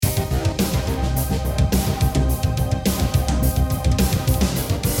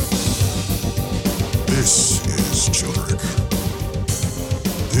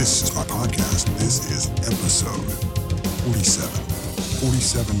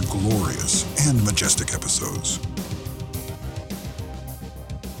7 glorious and majestic episodes.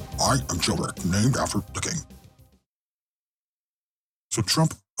 I am Chilrick, named after the king. So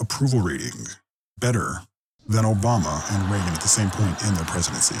Trump approval rating, better than Obama and Reagan at the same point in their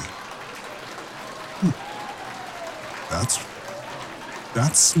presidency.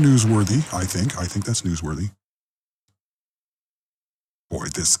 That's newsworthy, I think. I think that's newsworthy. Boy,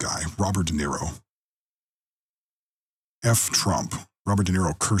 this guy, Robert De Niro. F. Trump. Robert De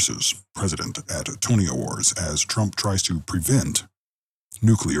Niro curses president at Tony Awards as Trump tries to prevent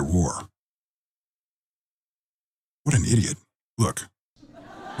nuclear war. What an idiot. Look,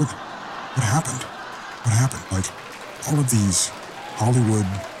 what happened? What happened? Like, all of these Hollywood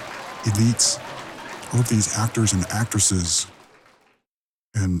elites, all of these actors and actresses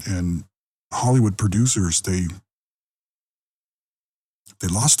and Hollywood producers, they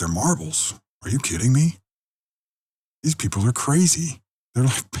lost their marbles. Are you kidding me? These people are crazy. They're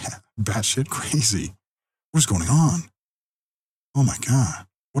like batshit crazy. What is going on? Oh my God.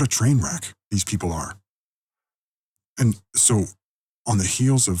 What a train wreck these people are. And so on the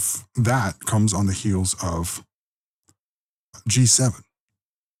heels of that comes on the heels of G7.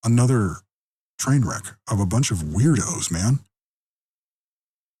 Another train wreck of a bunch of weirdos, man.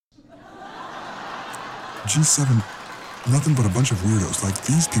 G7, nothing but a bunch of weirdos. Like,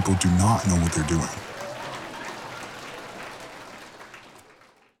 these people do not know what they're doing.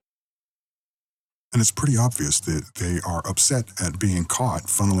 And it's pretty obvious that they are upset at being caught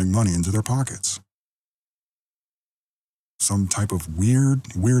funneling money into their pockets. Some type of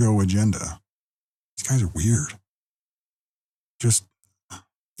weirdo agenda. These guys are weird. Just,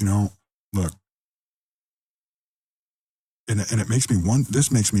 look. And it makes me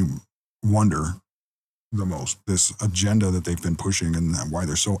wonder the most, this agenda that they've been pushing and why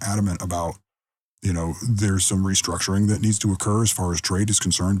they're so adamant about, there's some restructuring that needs to occur as far as trade is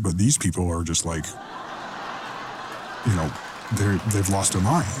concerned, but these people are just like, they've lost their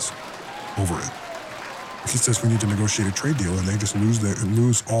minds over it. He says we need to negotiate a trade deal, and they just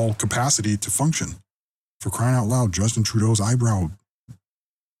lose all capacity to function. For crying out loud, Justin Trudeau's eyebrow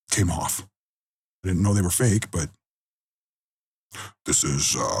came off. I didn't know they were fake, but this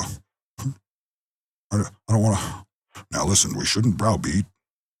is, I don't want to. Now listen, we shouldn't browbeat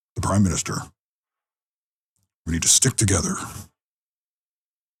the Prime Minister. We need to stick together.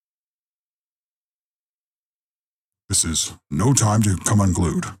 This is no time to come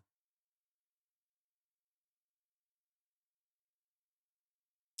unglued.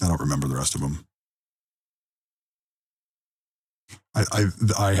 I don't remember the rest of them.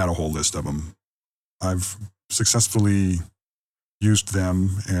 I had a whole list of them. I've successfully used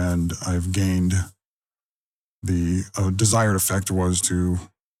them, and I've gained the desired effect was to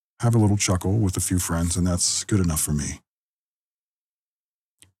have a little chuckle with a few friends, and that's good enough for me.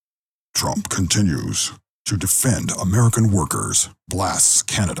 Trump continues to defend American workers, blasts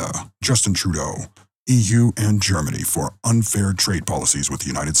Canada, Justin Trudeau, EU, and Germany for unfair trade policies with the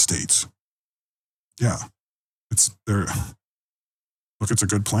United States. Yeah, it's a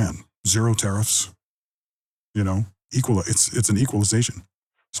good plan. Zero tariffs, it's an equalization.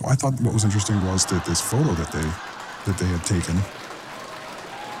 So I thought what was interesting was that this photo that they had taken,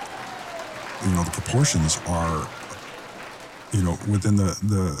 the proportions are, within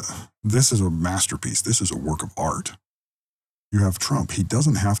this is a masterpiece. This is a work of art. You have Trump. He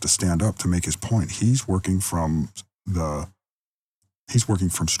doesn't have to stand up to make his point. He's working from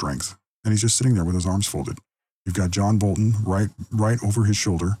strength, and he's just sitting there with his arms folded. You've got John Bolton right over his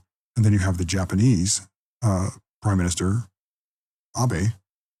shoulder, and then you have the Japanese Prime Minister Abe,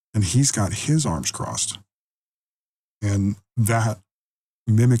 and he's got his arms crossed. And that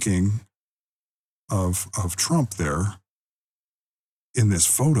mimicking of Trump there in this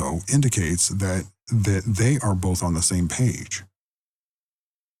photo indicates that they are both on the same page.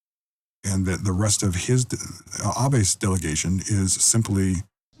 And that the rest of Abe's delegation is simply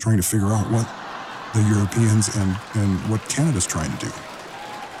trying to figure out what the Europeans and what Canada's trying to do.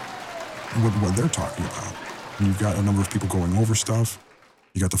 What they're talking about. And you've got a number of people going over stuff.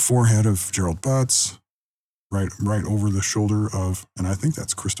 You got the forehead of Gerald Butts, right over the shoulder of, and I think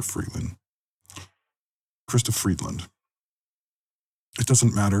that's Krista Friedland. It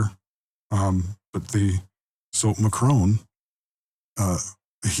doesn't matter. So Macron,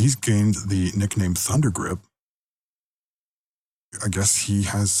 he's gained the nickname Thundergrip. I guess he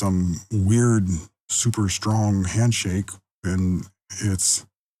has some weird, super strong handshake, and it's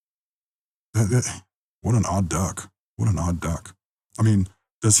what an odd duck. What an odd duck. I mean,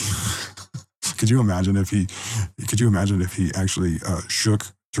 could you imagine if he actually shook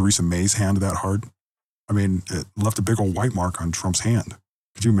Theresa May's hand that hard? I mean, it left a big old white mark on Trump's hand.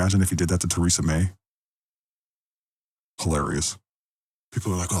 Could you imagine if he did that to Theresa May? Hilarious.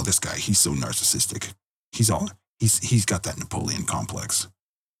 People are like, oh, this guy, he's so narcissistic. He's got that Napoleon complex.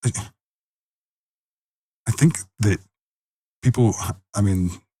 I think that people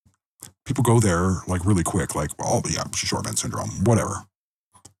go there like really quick, like, oh, yeah, short man syndrome, whatever.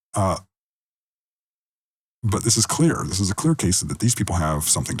 But this is clear. This is a clear case that these people have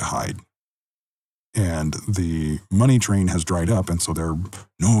something to hide. And the money train has dried up, and so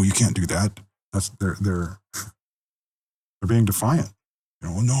no, you can't do that. They're being defiant.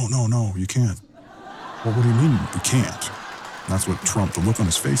 No, you can't. Well, what do you mean we can't? And that's what Trump, the look on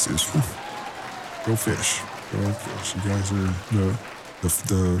his face is. Go fish. Go fish. You guys are,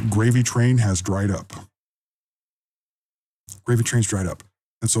 the gravy train has dried up. Gravy train's dried up.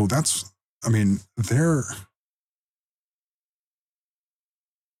 And so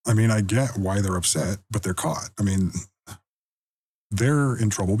I get why they're upset, but they're caught. They're in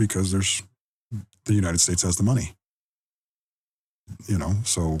trouble because the United States has the money.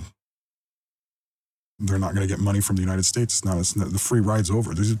 So they're not going to get money from the United States. It's not, the free ride's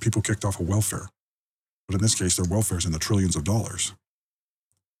over. These are people kicked off of welfare. But in this case, their welfare's in the trillions of dollars.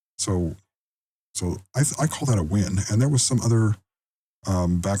 So I call that a win. And there was some other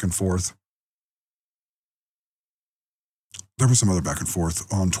back and forth. There was some other back and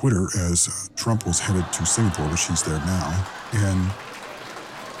forth on Twitter as Trump was headed to Singapore, which he's there now. And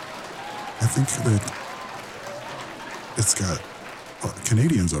I think that it's got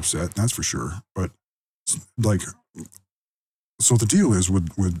Canadians upset, that's for sure. But so the deal is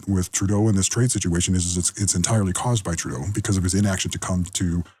with Trudeau in this trade situation is it's entirely caused by Trudeau because of his inaction to come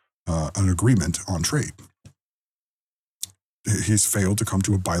to an agreement on trade. He's failed to come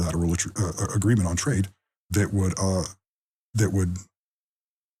to a bilateral agreement on trade that would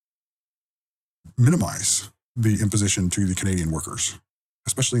minimize the imposition to the Canadian workers,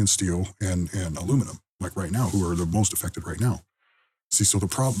 especially in steel and aluminum, like right now, who are the most affected right now. See, so the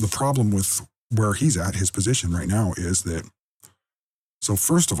problem with where he's at, his position right now is that, so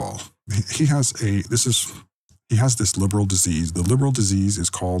first of all, he has this liberal disease. The liberal disease is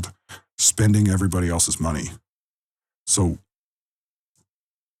called spending everybody else's money. So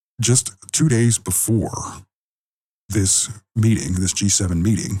just 2 days before this meeting, this G7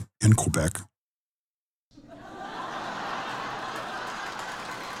 meeting in Quebec,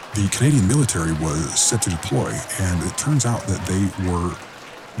 the Canadian military was set to deploy, and it turns out that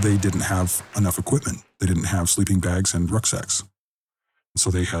they didn't have enough equipment. They didn't have sleeping bags and rucksacks.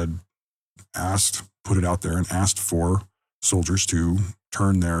 So they had put it out there and asked for soldiers to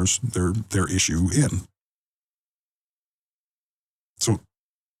turn their issue in. So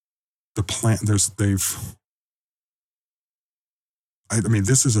the plan, this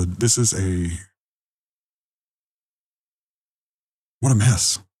is a what a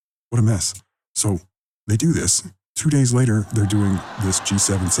mess. What a mess. So they do this. 2 days later, they're doing this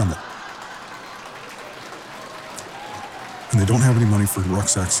G7 summit. And they don't have any money for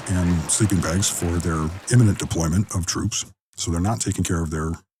rucksacks and sleeping bags for their imminent deployment of troops. So they're not taking care of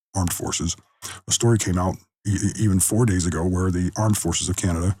their armed forces. A story came out even 4 days ago where the Armed Forces of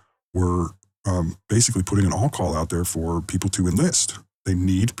Canada were basically putting an all-call out there for people to enlist. They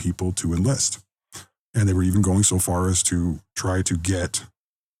need people to enlist. And they were even going so far as to try to get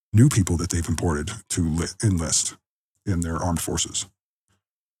new people that they've imported to enlist in their armed forces.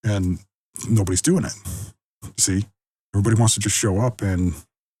 And nobody's doing it. See, everybody wants to just show up and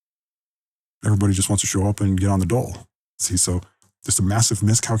get on the dole. See, so just a massive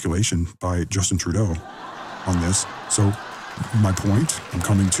miscalculation by Justin Trudeau on this. So my point I'm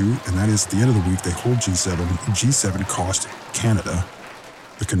coming to, and that is at the end of the week, they hold G7. G7 cost Canada,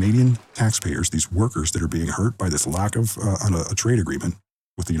 the Canadian taxpayers, these workers that are being hurt by this lack of a trade agreement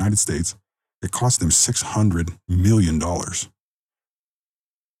with the United States, it cost them $600 million.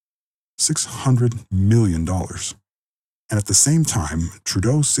 $600 million. And at the same time,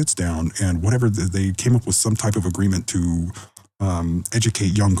 Trudeau sits down and they came up with some type of agreement to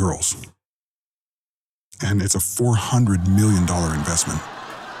educate young girls. And it's a $400 million investment.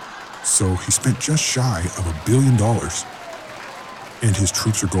 So he spent just shy of $1 billion. And his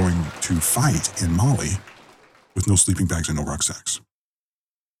troops are going to fight in Mali with no sleeping bags and no rucksacks.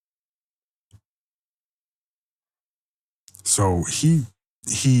 So he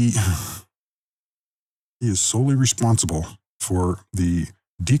is solely responsible for the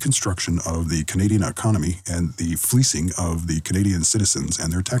deconstruction of the Canadian economy and the fleecing of the Canadian citizens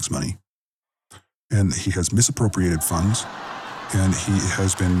and their tax money. And he has misappropriated funds, and he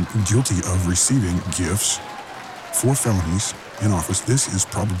has been guilty of receiving gifts for felonies in office. This is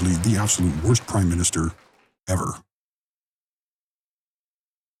probably the absolute worst prime minister ever.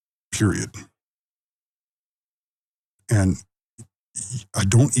 period. And I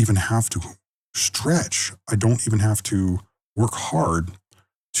don't even have to stretch. I don't even have to work hard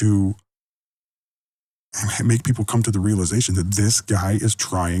to make people come to the realization that this guy is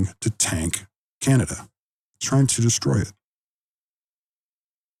trying to tank Canada. He's trying to destroy it.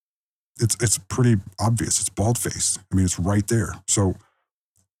 It's pretty obvious. It's bald-faced. I mean, it's right there. So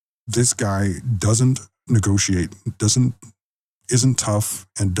this guy doesn't negotiate, isn't tough,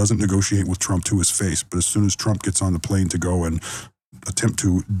 and doesn't negotiate with Trump to his face. But as soon as Trump gets on the plane to go and attempt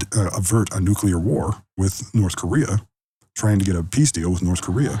to avert a nuclear war with North Korea, trying to get a peace deal with North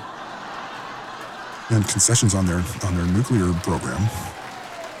Korea, and concessions on their nuclear program,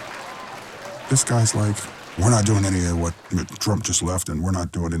 this guy's like, we're not doing any of what Trump just left, and we're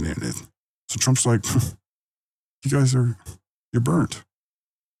not doing any of it. So Trump's like, you guys you're burnt.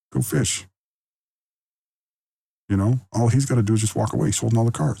 Go fish. You know, all he's got to do is just walk away. He's holding all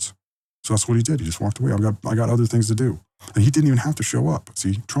the cards. So that's what he did. He just walked away. I got other things to do. And he didn't even have to show up.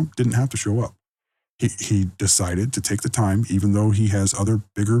 See, Trump didn't have to show up. He decided to take the time, even though he has other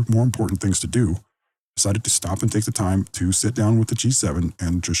bigger, more important things to do, decided to stop and take the time to sit down with the G7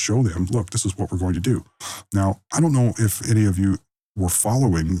 and just show them, look, this is what we're going to do. Now, I don't know if any of you were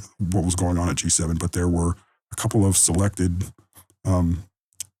following what was going on at G7, but there were a couple of selected,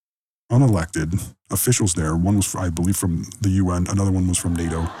 unelected officials there. One was, I believe, from the UN. Another one was from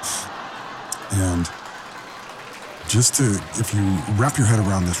NATO. And if you wrap your head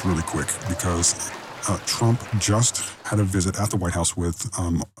around this really quick, because Trump just had a visit at the White House with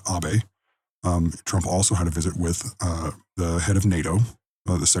Abe. Trump also had a visit with the head of NATO,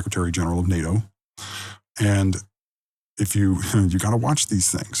 the Secretary General of NATO. And if you got to watch these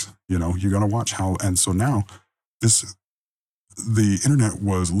things, you got to watch how, and so now the internet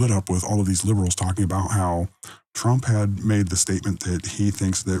was lit up with all of these liberals talking about how Trump had made the statement that he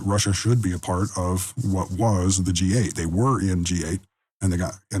thinks that Russia should be a part of what was the G8. They were in G8 and they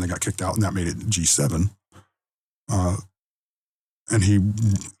got kicked out, and that made it G7. And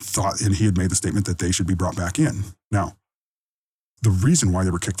he had made the statement that they should be brought back in. Now, the reason why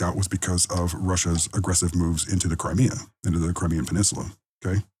they were kicked out was because of Russia's aggressive moves into the Crimean Peninsula.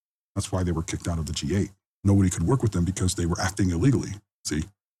 Okay, that's why they were kicked out of the G8. Nobody could work with them because they were acting illegally. See,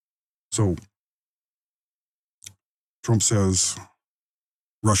 so Trump says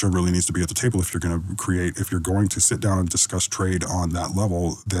Russia really needs to be at the table if you're going to sit down and discuss trade on that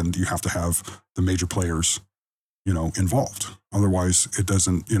level. Then you have to have the major players, involved. Otherwise, it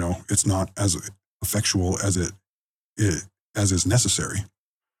doesn't, it's not as effectual as it as is necessary.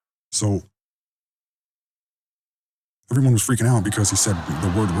 So everyone was freaking out because he said the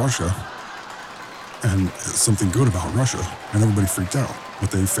word Russia and something good about Russia, and everybody freaked out.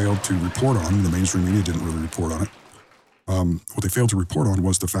 What they failed to report on, the mainstream media didn't really report on it. What they failed to report on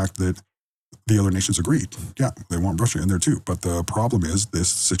was the fact that the other nations agreed. Yeah, they want Russia in there too. But the problem is this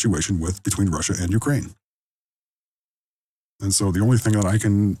situation between Russia and Ukraine. And so the only thing that I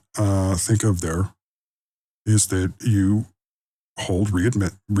can think of there is that you hold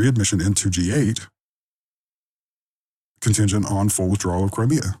readmission into G8 contingent on full withdrawal of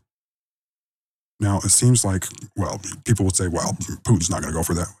Crimea. Now, it seems like, well, people would say, well, Putin's not going to go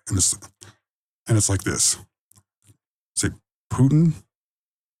for that. And it's like this. Say, Putin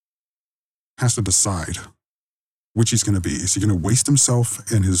has to decide which he's going to be. Is he going to waste himself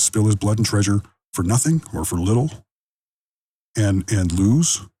and spill his blood and treasure for nothing or for little and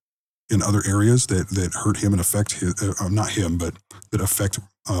lose in other areas that hurt him and affect not him, but that affect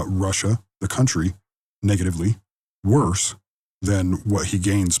Russia, the country, negatively, worse than what he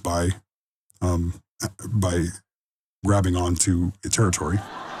gains by grabbing onto territory.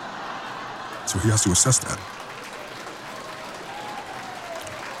 So he has to assess that.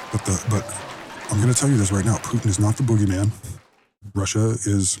 But I'm going to tell you this right now. Putin is not the boogeyman. Russia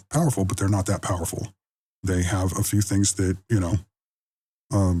is powerful, but they're not that powerful. They have a few things that,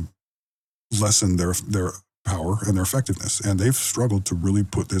 lessen their power and their effectiveness. And they've struggled to really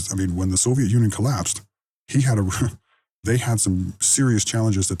put this. I mean, when the Soviet Union collapsed, they had some serious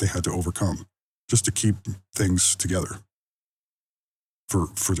challenges that they had to overcome just to keep things together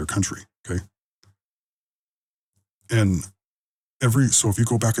for their country. Okay. And so if you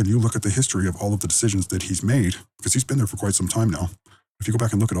go back and you look at the history of all of the decisions that he's made, because he's been there for quite some time now, if you go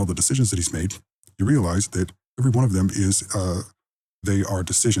back and look at all the decisions that he's made, you realize that every one of them they are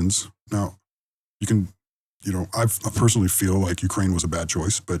decisions. Now, you can, I personally feel like Ukraine was a bad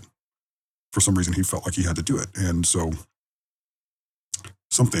choice, but for some reason he felt like he had to do it. And so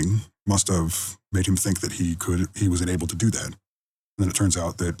something must have made him think that he was able to do that. And then it turns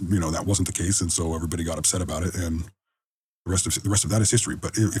out that, that wasn't the case. And so everybody got upset about it. And The rest of that is history.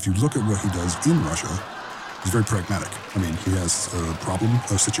 But if you look at what he does in Russia, he's very pragmatic. I mean, he has a problem,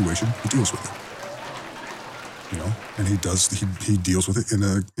 a situation, he deals with it. And he deals with it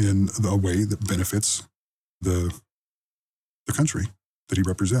in a way that benefits the country that he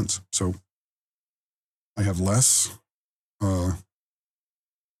represents. So I have less.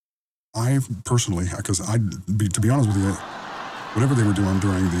 I personally, because to be honest with you, whatever they were doing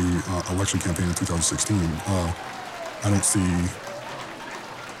during the election campaign in 2016, I don't see.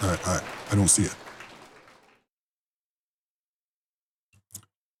 I don't see it.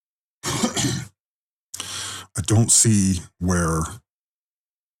 I don't see where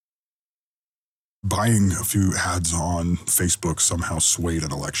buying a few ads on Facebook somehow swayed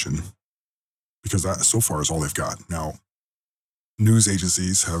an election, because that so far is all they've got. Now, news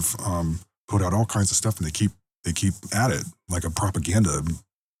agencies have put out all kinds of stuff, and they keep at it like a propaganda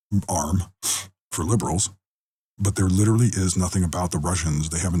arm for liberals. But there literally is nothing about the Russians.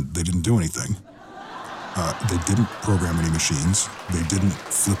 They didn't do anything. They didn't program any machines. They didn't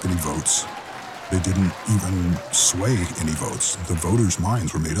flip any votes. They didn't even sway any votes. The voters'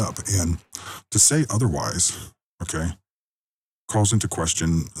 minds were made up. And to say otherwise, calls into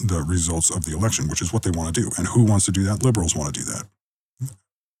question the results of the election, which is what they want to do. And who wants to do that? Liberals want to do that.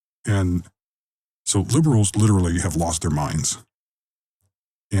 And so liberals literally have lost their minds.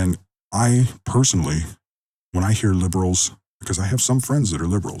 And I personally, when I hear liberals, because I have some friends that are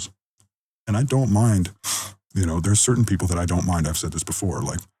liberals, and I don't mind, there's certain people that I don't mind. I've said this before,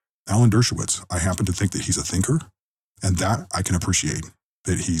 like Alan Dershowitz. I happen to think that he's a thinker, and that I can appreciate,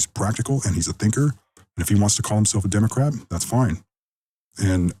 that he's practical and he's a thinker. And if he wants to call himself a Democrat, that's fine.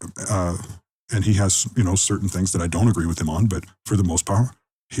 And he has, certain things that I don't agree with him on, but for the most part,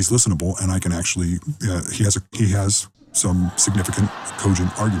 he's listenable, and I can actually, he has some significant,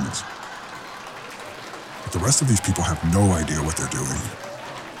 cogent arguments. But the rest of these people have no idea what they're doing.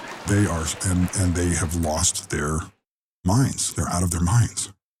 They are, and they have lost their minds. They're out of their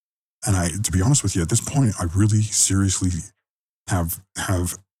minds. And to be honest with you, at this point, I really seriously have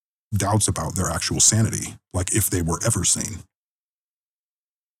doubts about their actual sanity, like if they were ever sane.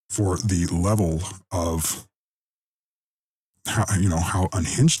 For the level of how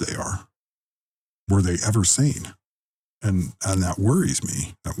unhinged they are, were they ever sane? And that worries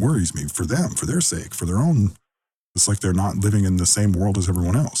me. That worries me for them, for their sake, for their own. It's like they're not living in the same world as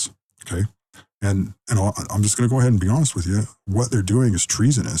everyone else. Okay. And I'm just going to go ahead and be honest with you. What they're doing is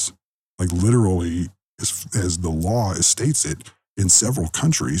treasonous, like literally as the law states it in several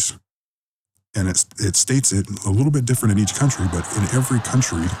countries. And it states it a little bit different in each country, but in every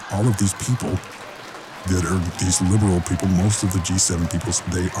country, all of these people that are these liberal people, most of the G7 peoples,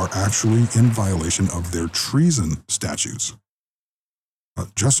 they are actually in violation of their treason statutes.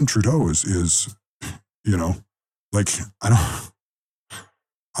 Justin Trudeau is like, I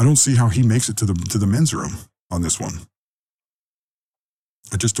don't see how he makes it to the men's room on this one.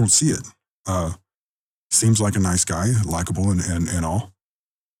 I just don't see it. Seems like a nice guy, likable and all,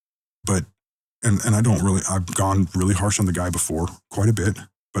 but and I don't really. I've gone really harsh on the guy before, quite a bit.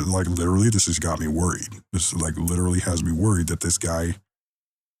 But like literally, this has got me worried. This like literally has me worried that this guy,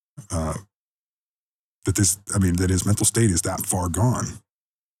 that his mental state is that far gone.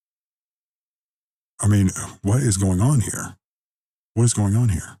 I mean, what is going on here? What is going on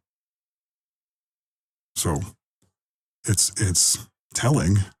here? So, it's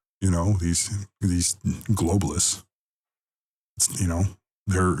telling, these globalists,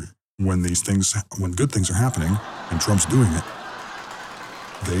 they're when good things are happening and Trump's doing it,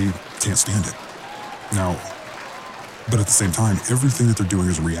 they can't stand it. Now, but at the same time, everything that they're doing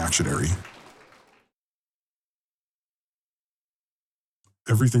is reactionary.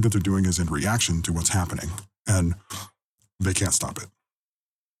 Everything that they're doing is in reaction to what's happening, and they can't stop it.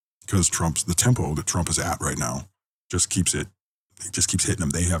 Because the tempo that Trump is at right now just keeps hitting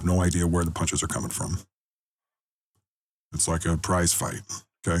them. They have no idea where the punches are coming from. It's like a prize fight,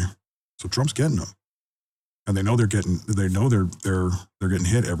 okay? So Trump's getting them. And they know they're getting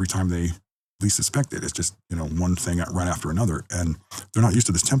hit every time they least suspect it. It's just, one thing right after another. And they're not used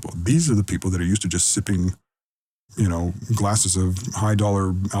to this tempo. These are the people that are used to just sipping, glasses of high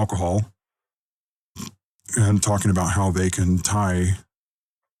dollar alcohol and talking about how they can tie,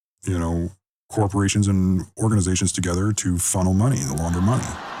 corporations and organizations together to funnel money, to launder money,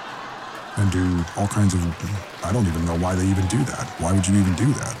 and do all kinds of, I don't even know why they even do that. Why would you even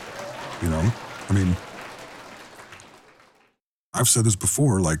do that? I mean, I've said this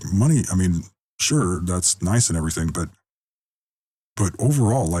before, like money, I mean, sure, that's nice and everything, but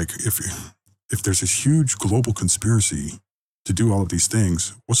overall, like if there's this huge global conspiracy to do all of these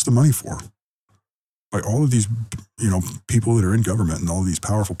things, what's the money for? by all of these, people that are in government and all of these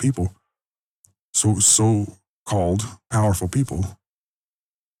powerful people, so-called powerful people.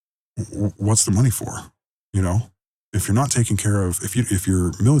 What's the money for? If you're not taking care of, if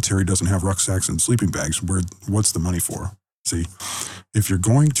your military doesn't have rucksacks and sleeping bags, what's the money for? See, if you're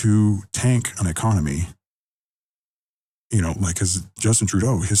going to tank an economy, like Justin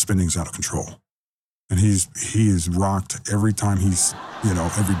Trudeau, his spending is out of control. And he is rocked every time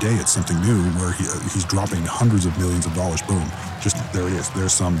every day it's something new where he's dropping hundreds of millions of dollars. Boom. Just there it is.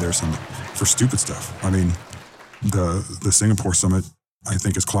 There's some for stupid stuff. I mean, the Singapore summit, I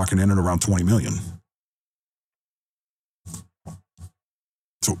think, is clocking in at around 20 million.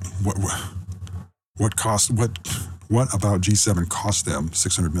 So what about G7 cost them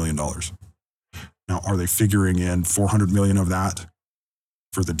 $600 million? Now, are they figuring in 400 million of that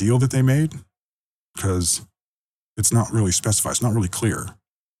for the deal that they made? Because it's not really specified. It's not really clear.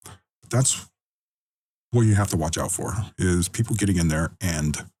 That's what you have to watch out for, is people getting in there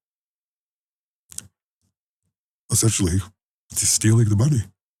and essentially stealing the money.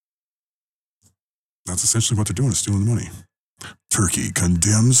 That's essentially what they're doing, is stealing the money. Turkey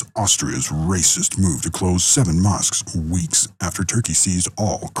condemns Austria's racist move to close 7 mosques weeks after Turkey seized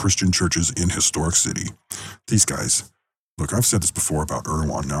all Christian churches in historic city. These guys, look, I've said this before about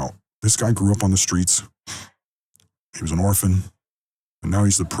Erdogan. Now, this guy grew up on the streets. He was an orphan, and now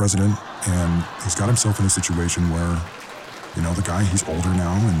he's the president, and he's got himself in a situation where, the guy, he's older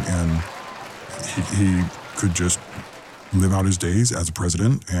now, and he could just live out his days as a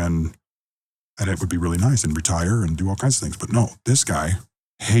president, and it would be really nice, and retire and do all kinds of things. But no, this guy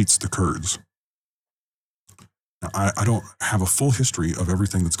hates the Kurds. Now, I don't have a full history of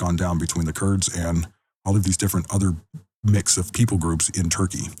everything that's gone down between the Kurds and all of these different other mix of people groups in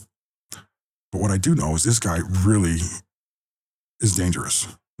Turkey. But what I do know is this guy really is dangerous.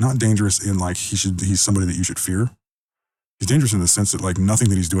 Not dangerous in like he's somebody that you should fear. He's dangerous in the sense that like nothing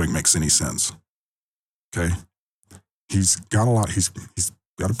that he's doing makes any sense. Okay? He's got a lot. He's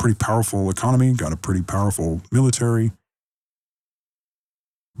got a pretty powerful economy, got a pretty powerful military.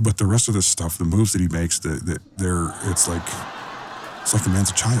 But the rest of this stuff, the moves that he makes, it's like the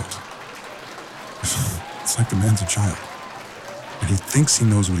man's a child. It's like the man's a child. And he thinks he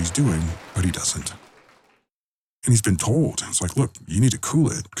knows what he's doing, but he doesn't. And he's been told, it's like, look, you need to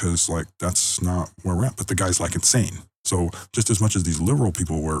cool it, because like that's not where we're at. But the guy's like insane. So just as much as these liberal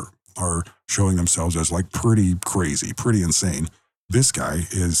people are showing themselves as like pretty crazy, pretty insane, this guy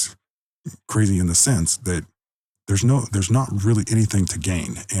is crazy in the sense that there's not really anything to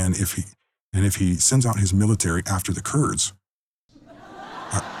gain. And if he sends out his military after the Kurds,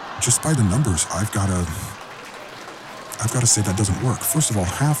 just by the numbers, I've got to say that doesn't work. First of all,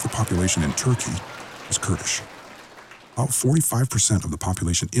 half the population in Turkey is Kurdish. About 45% of the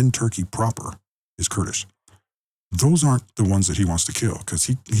population in Turkey proper is Kurdish. Those aren't the ones that he wants to kill, because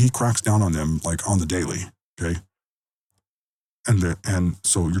he cracks down on them like on the daily, okay? And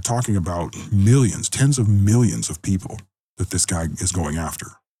so you're talking about millions, tens of millions of people that this guy is going after.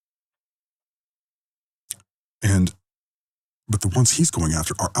 But the ones he's going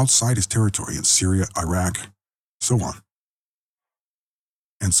after are outside his territory in Syria, Iraq, so on.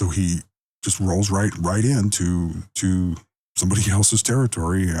 And so he just rolls right into somebody else's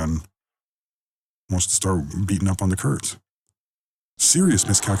territory and wants to start beating up on the Kurds. Serious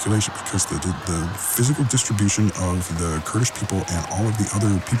miscalculation, because the physical distribution of the Kurdish people and all of the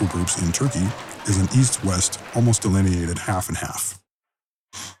other people groups in Turkey is an east-west, almost delineated half and half.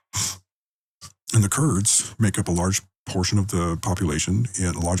 And the Kurds make up a large portion of the population,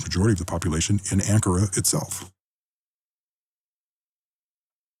 and a large majority of the population in Ankara itself.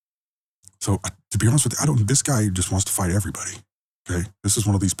 So to be honest with you, this guy just wants to fight everybody. Okay. This is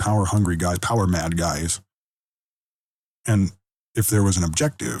one of these power hungry guys, power mad guys. And if there was an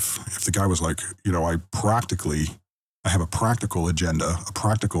objective, if the guy was like, I have a practical agenda, a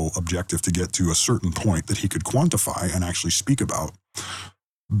practical objective to get to a certain point that he could quantify and actually speak about,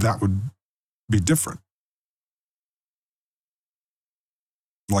 that would be different.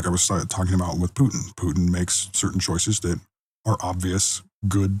 Like I was talking about with Putin. Putin makes certain choices that are obvious,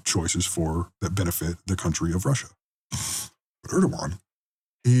 good choices that benefit the country of Russia. But Erdogan,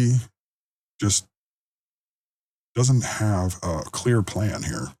 he just doesn't have a clear plan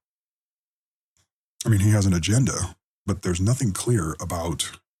here. I mean, he has an agenda, but there's nothing clear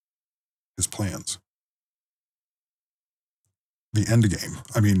about his plans. The end game.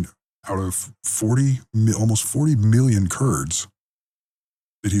 I mean, out of almost 40 million Kurds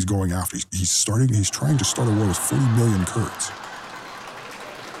that he's going after, he's trying to start a war with 40 million Kurds,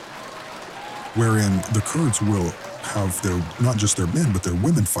 wherein the Kurds will have not just their men, but their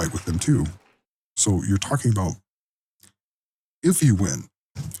women fight with them too. So you're talking about if you win,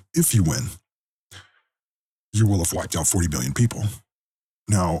 you will have wiped out 40 million people.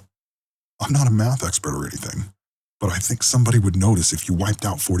 Now, I'm not a math expert or anything, but I think somebody would notice if you wiped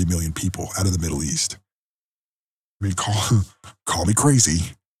out 40 million people out of the Middle East. I mean, call me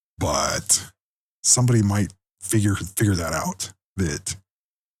crazy, but somebody might figure that out, that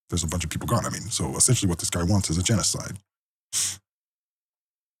there's a bunch of people gone. I mean, so essentially what this guy wants is a genocide.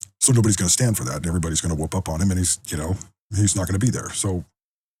 So nobody's going to stand for that, and everybody's going to whoop up on him, and he's not going to be there. So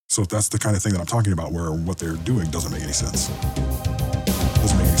that's the kind of thing that I'm talking about, where what they're doing doesn't make any sense.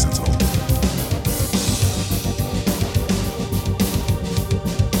 Doesn't make any sense at all.